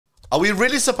Are we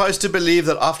really supposed to believe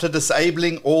that after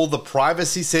disabling all the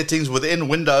privacy settings within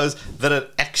Windows that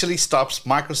it actually stops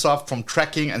Microsoft from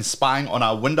tracking and spying on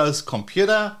our Windows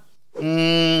computer?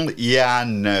 Yeah,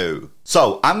 no.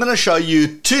 So I'm going to show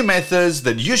you 2 methods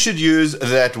that you should use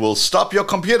that will stop your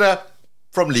computer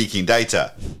from leaking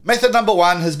data. Method number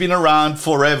 1 has been around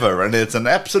forever, and it's an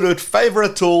absolute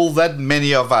favorite tool that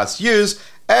many of us use,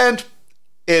 and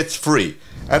it's free.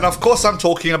 And of course I'm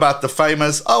talking about the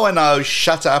famous, oh I know,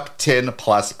 shut up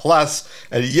 10++.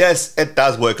 And yes, it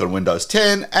does work on Windows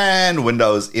 10 and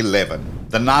Windows 11.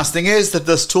 The nice thing is that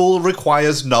this tool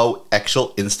requires no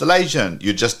actual installation.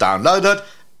 You just download it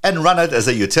and run it as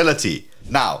a utility.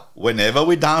 Now, whenever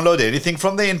we download anything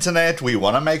from the internet, we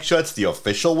want to make sure it's the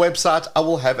official website. I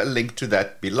will have a link to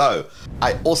that below.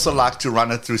 I also like to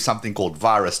run it through something called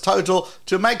VirusTotal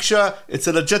to make sure it's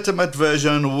a legitimate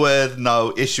version with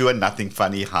no issue and nothing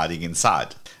funny hiding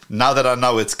inside. Now that I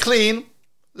know it's clean,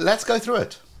 let's go through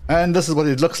it. And this is what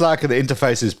it looks like. The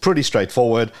interface is pretty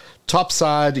straightforward. Top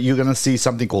side, you're going to see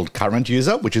something called current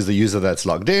user, which is the user that's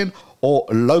logged in, or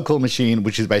local machine,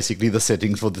 which is basically the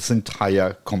settings for this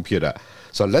entire computer.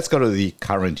 So let's go to the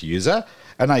current user,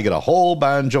 and now you get a whole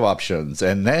bunch of options.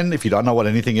 And then if you don't know what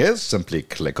anything is, simply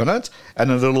click on it, and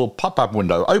a little pop-up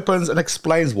window opens and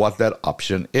explains what that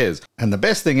option is. And the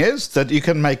best thing is that you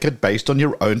can make it based on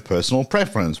your own personal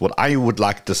preference. What I would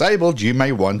like disabled, you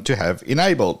may want to have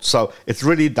enabled. So it's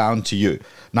really down to you.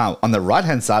 Now, on the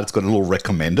right-hand side, it's got a little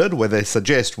recommended where they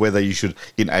suggest whether you should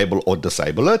enable or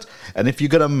disable it. And if you're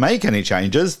going to make any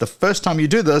changes, the first time you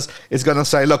do this, it's going to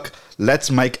say, look, let's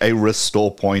make a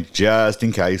restore point just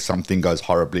in case something goes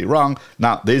horribly wrong.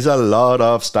 Now, there's a lot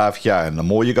of stuff here, and the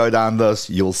more you go down this,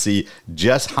 you'll see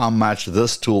just how much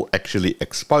this tool actually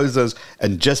exposes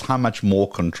and just how much more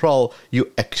control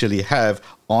you actually have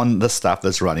on the stuff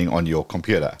that's running on your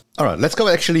computer. All right, let's go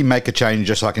actually make a change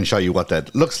just so I can show you what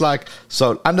that looks like.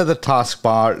 So under the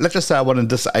taskbar, let's just say I want to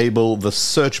disable the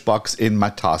search box in my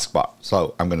taskbar.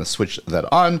 So I'm going to switch that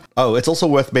on. Oh, it's also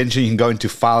worth mentioning, you can go into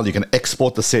File, you can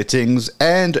export the settings,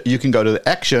 and you can go to the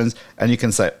actions, and you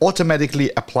can say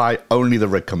automatically apply only the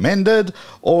recommended,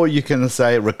 or you can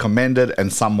say recommended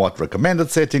and somewhat recommended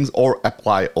settings, or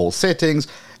apply all settings.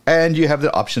 And you have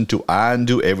the option to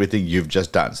undo everything you've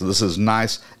just done. So this is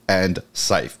nice and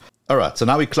safe. All right, so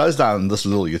now we close down this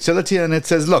little utility, and it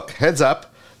says, look, heads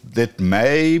up, that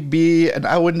may be an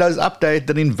Windows update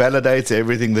that invalidates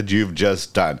everything that you've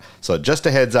just done. So just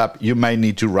a heads up, you may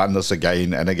need to run this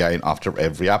again and again after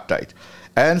every update.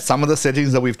 And some of the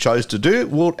settings that we've chose to do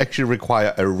will actually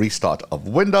require a restart of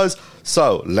Windows.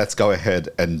 So let's go ahead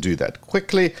and do that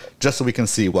quickly, just so we can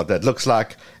see what that looks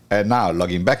like. And now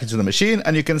logging back into the machine,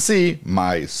 and you can see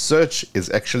my search is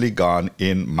actually gone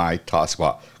in my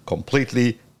taskbar,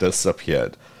 completely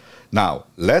disappeared. Now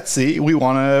let's see, we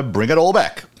want to bring it all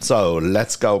back. So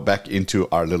let's go back into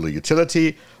our little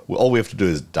utility. All we have to do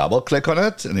is double click on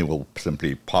it, and it will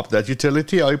simply pop that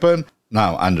utility open.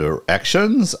 Now under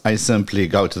actions, I simply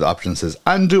go to the option that says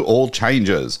undo all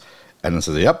changes. And it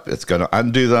says, yep, it's going to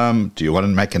undo them. Do you want to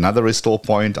make another restore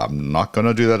point? I'm not going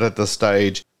to do that at this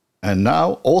stage. And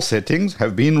now all settings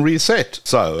have been reset.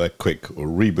 So a quick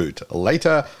reboot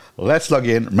later. Let's log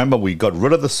in. Remember, we got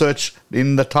rid of the search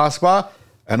in the taskbar,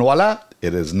 and voila,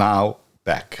 it is now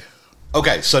back.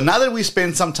 Okay, so now that we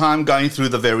spent some time going through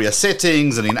the various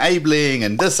settings and enabling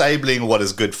and disabling what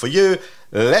is good for you,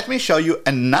 let me show you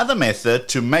another method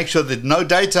to make sure that no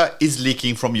data is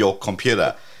leaking from your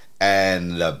computer.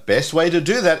 And the best way to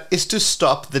do that is to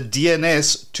stop the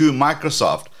DNS to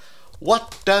Microsoft.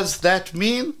 What does that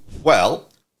mean? Well,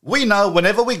 we know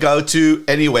whenever we go to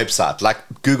any website like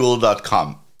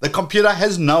google.com, the computer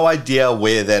has no idea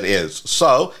where that is.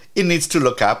 So it needs to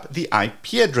look up the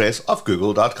IP address of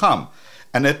google.com.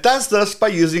 And it does this by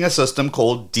using a system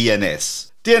called DNS.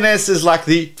 DNS is like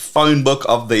the phone book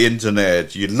of the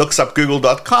internet. It looks up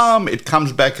google.com, it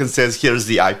comes back and says, here's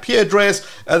the IP address,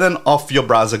 and then off your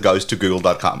browser goes to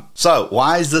google.com. So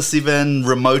why is this even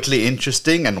remotely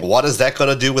interesting, and what has that got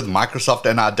to do with Microsoft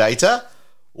and our data?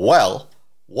 Well,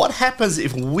 what happens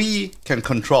if we can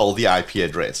control the IP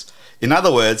address? In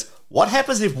other words, what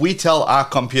happens if we tell our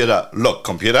computer, look,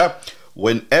 computer,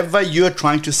 whenever you're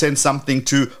trying to send something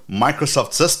to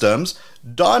Microsoft systems,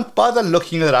 don't bother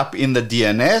looking it up in the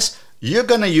DNS. You're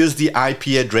going to use the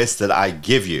IP address that I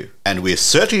give you. And we're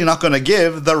certainly not going to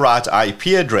give the right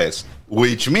IP address,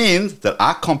 which means that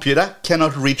our computer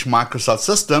cannot reach Microsoft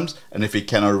systems. And if it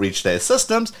cannot reach their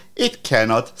systems, it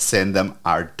cannot send them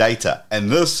our data.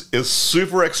 And this is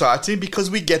super exciting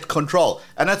because we get control.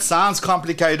 And it sounds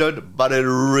complicated, but it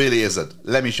really isn't.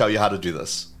 Let me show you how to do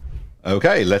this.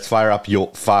 Okay, let's fire up your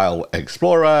File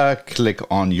Explorer, click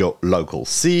on your local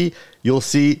C. You'll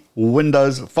see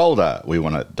Windows folder. We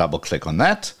want to double click on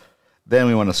that. Then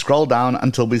we want to scroll down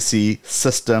until we see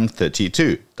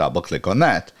System32. Double click on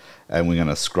that. And we're going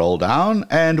to scroll down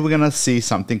and we're going to see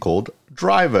something called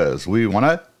drivers. We want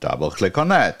to double click on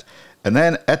that. And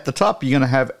then at the top, you're going to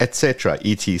have etc.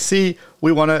 etc.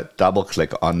 We want to double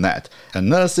click on that.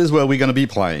 And this is where we're going to be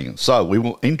playing. So we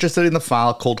were interested in the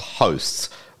file called hosts.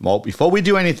 Well, before we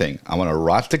do anything, I want to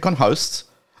right click on hosts.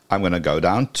 I'm going to go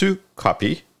down to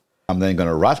copy. I'm then going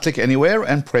to right click anywhere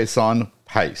and press on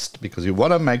paste because we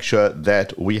want to make sure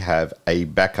that we have a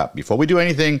backup. Before we do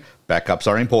anything, backups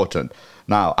are important.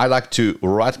 Now, I like to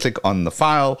right click on the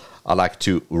file. I like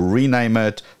to rename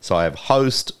it. So I have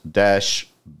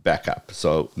host-backup.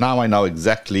 So now I know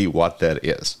exactly what that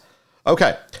is.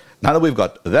 Okay, now that we've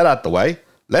got that out the way,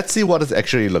 let's see what it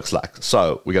actually looks like.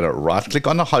 So we're going to right click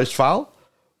on the host file.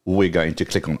 We're going to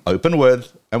click on Open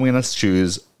With, and we're going to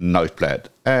choose Notepad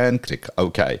and click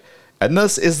OK. And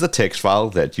this is the text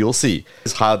file that you'll see.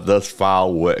 This is how this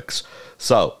file works.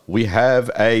 So we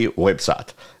have a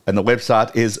website, and the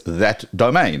website is that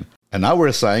domain. And now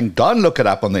we're saying, don't look it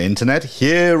up on the internet.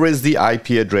 Here is the IP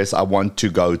address I want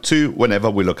to go to whenever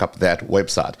we look up that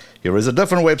website. Here is a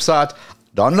different website.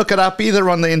 Don't look it up either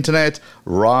on the internet.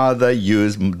 Rather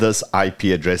use this IP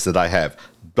address that I have.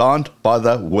 Don't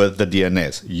bother with the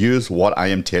DNS. Use what I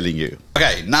am telling you.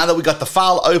 Okay, now that we got the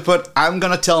file open, I'm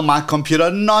going to tell my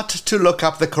computer not to look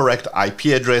up the correct IP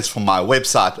address for my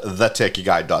website,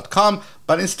 TheTechieGuy.com,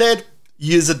 but instead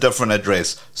use a different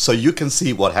address so you can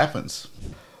see what happens.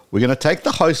 We're going to take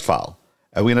the host file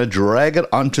and we're going to drag it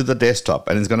onto the desktop,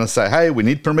 and it's going to say, hey, we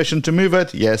need permission to move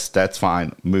it. Yes, that's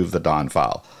fine. Move the darn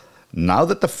file. Now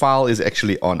that the file is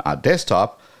actually on our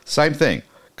desktop, same thing.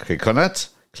 Click on it.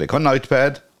 Click on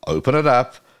Notepad, open it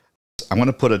up. I'm going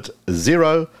to put it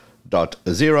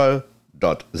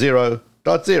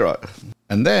 0.0.0.0.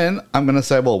 And then I'm going to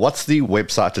say, well, what's the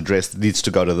website address that needs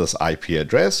to go to this IP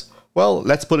address? Well,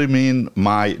 let's put it in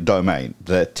my domain,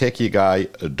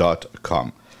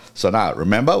 TheTechieGuy.com. So now,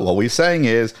 remember, what we're saying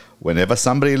is, whenever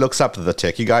somebody looks up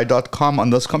TheTechieGuy.com on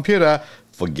this computer,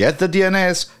 forget the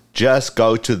DNS, just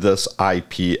go to this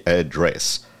IP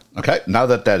address. Okay, now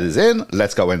that that is in,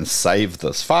 let's go and save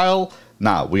this file.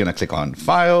 Now we're going to click on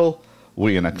File.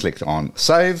 We're going to click on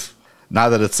Save. Now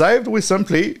that it's saved, we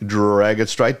simply drag it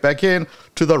straight back in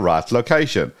to the right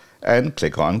location and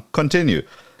click on Continue.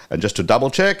 And just to double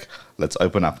check, let's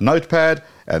open up Notepad,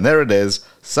 and there it is,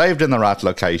 saved in the right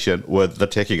location with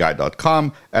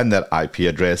TheTechieGuy.com and that IP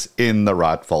address in the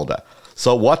right folder.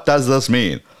 So what does this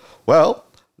mean? Well,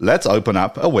 let's open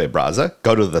up a web browser,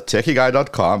 go to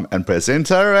TheTechieGuy.com and press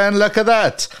enter, and look at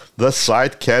that. The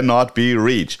site cannot be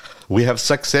reached. We have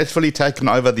successfully taken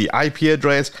over the IP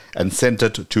address and sent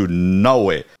it to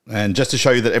nowhere. And just to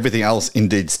show you that everything else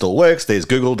indeed still works, there's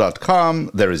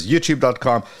google.com, there is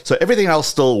youtube.com, so everything else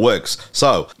still works.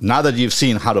 So now that you've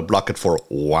seen how to block it for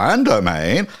one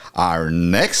domain, our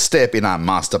next step in our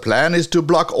master plan is to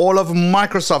block all of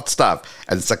Microsoft stuff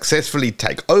and successfully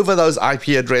take over those IP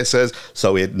addresses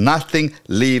so nothing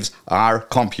leaves our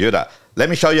computer. Let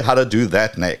me show you how to do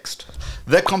that next.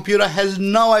 The computer has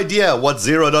no idea what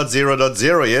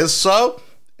 0.0.0 is, so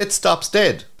it stops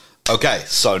dead. Okay,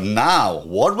 so now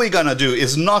what we're going to do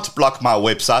is not block my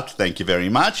website, thank you very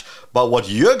much, but what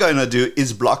you're going to do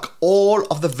is block all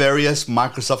of the various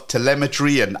Microsoft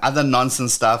telemetry and other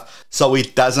nonsense stuff so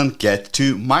it doesn't get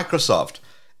to Microsoft.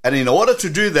 And in order to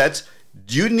do that,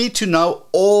 you need to know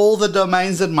all the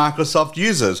domains that Microsoft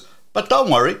uses. But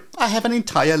don't worry, I have an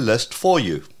entire list for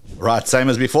you. Right, same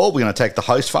as before, we're going to take the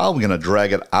host file, we're going to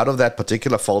drag it out of that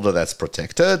particular folder that's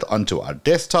protected onto our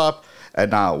desktop, and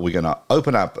now we're going to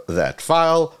open up that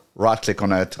file, right click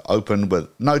on it, open with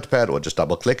Notepad, or just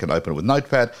double click and open with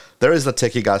Notepad. There is the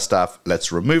Techie Guy stuff,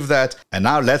 let's remove that, and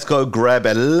now let's go grab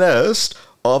a list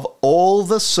of all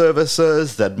the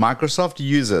services that Microsoft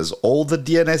uses, all the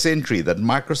DNS entry that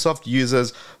Microsoft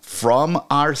uses from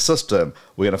our system.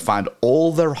 We're going to find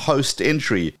all their host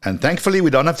entry. And thankfully, we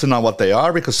don't have to know what they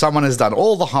are because someone has done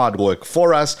all the hard work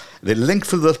for us. The link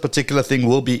for this particular thing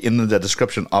will be in the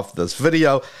description of this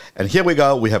video. And here we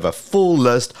go. We have a full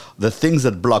list, the things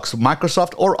that blocks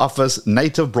Microsoft or Office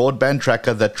native broadband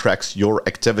tracker that tracks your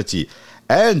activity.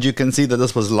 And you can see that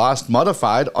this was last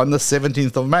modified on the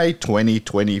 17th of May,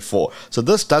 2024. So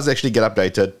this does actually get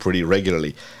updated pretty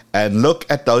regularly. And look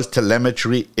at those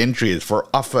telemetry entries for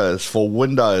Office, for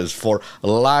Windows, for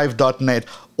Live.net.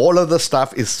 All of the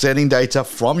stuff is sending data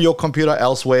from your computer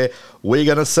elsewhere. We're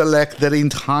going to select that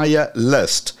entire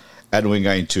list. And we're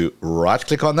going to right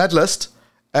click on that list.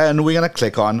 And we're going to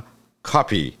click on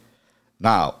Copy.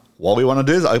 Now, what we want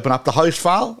to do is open up the host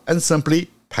file and simply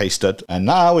paste it. And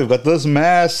now we've got this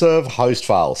massive host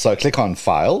file. So click on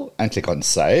File and click on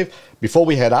Save. Before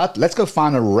we head out, let's go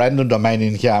find a random domain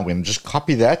in here. I'm going to just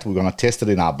copy that. We're going to test it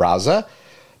in our browser.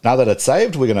 Now that it's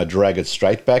saved, we're going to drag it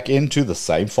straight back into the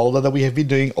same folder that we have been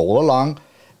doing all along.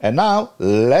 And now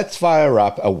let's fire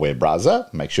up a web browser,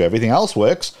 make sure everything else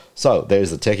works. So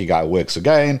there's the TechieGuy works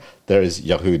again. There is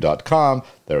yahoo.com.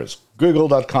 There is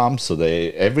google.com. So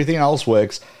everything else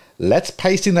works. Let's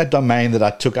paste in that domain that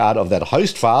I took out of that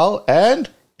host file, and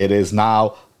it is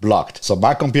now blocked. So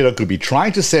my computer could be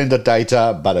trying to send the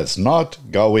data, but it's not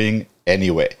going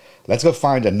anywhere. Let's go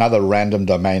find another random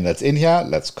domain that's in here.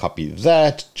 Let's copy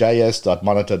that,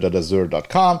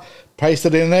 js.monitor.azure.com, paste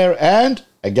it in there, and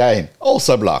again,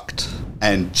 also blocked.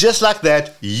 And just like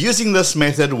that, using this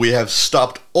method, we have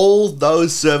stopped all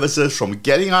those services from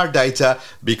getting our data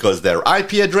because their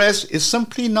IP address is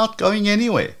simply not going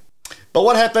anywhere. But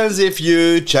what happens if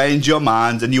you change your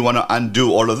mind and you want to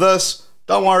undo all of this?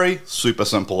 Don't worry, super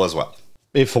simple as well.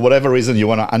 If for whatever reason you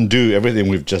want to undo everything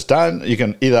we've just done, you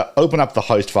can either open up the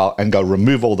host file and go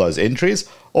remove all those entries,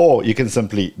 or you can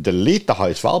simply delete the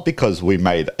host file because we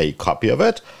made a copy of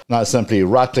it. Now simply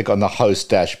right click on the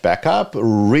host-backup,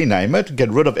 rename it, get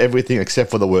rid of everything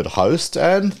except for the word host,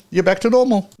 and you're back to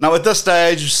normal. Now at this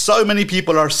stage, so many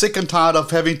people are sick and tired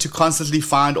of having to constantly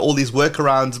find all these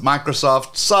workarounds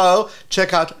Microsoft, so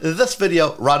check out this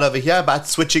video right over here about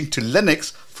switching to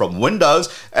Linux from Windows.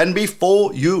 And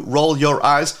before you roll your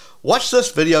eyes, watch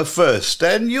this video first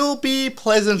and you'll be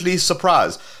pleasantly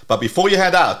surprised. But before you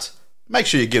head out, make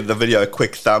sure you give the video a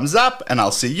quick thumbs up, and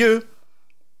I'll see you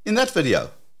in that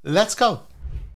video. Let's go.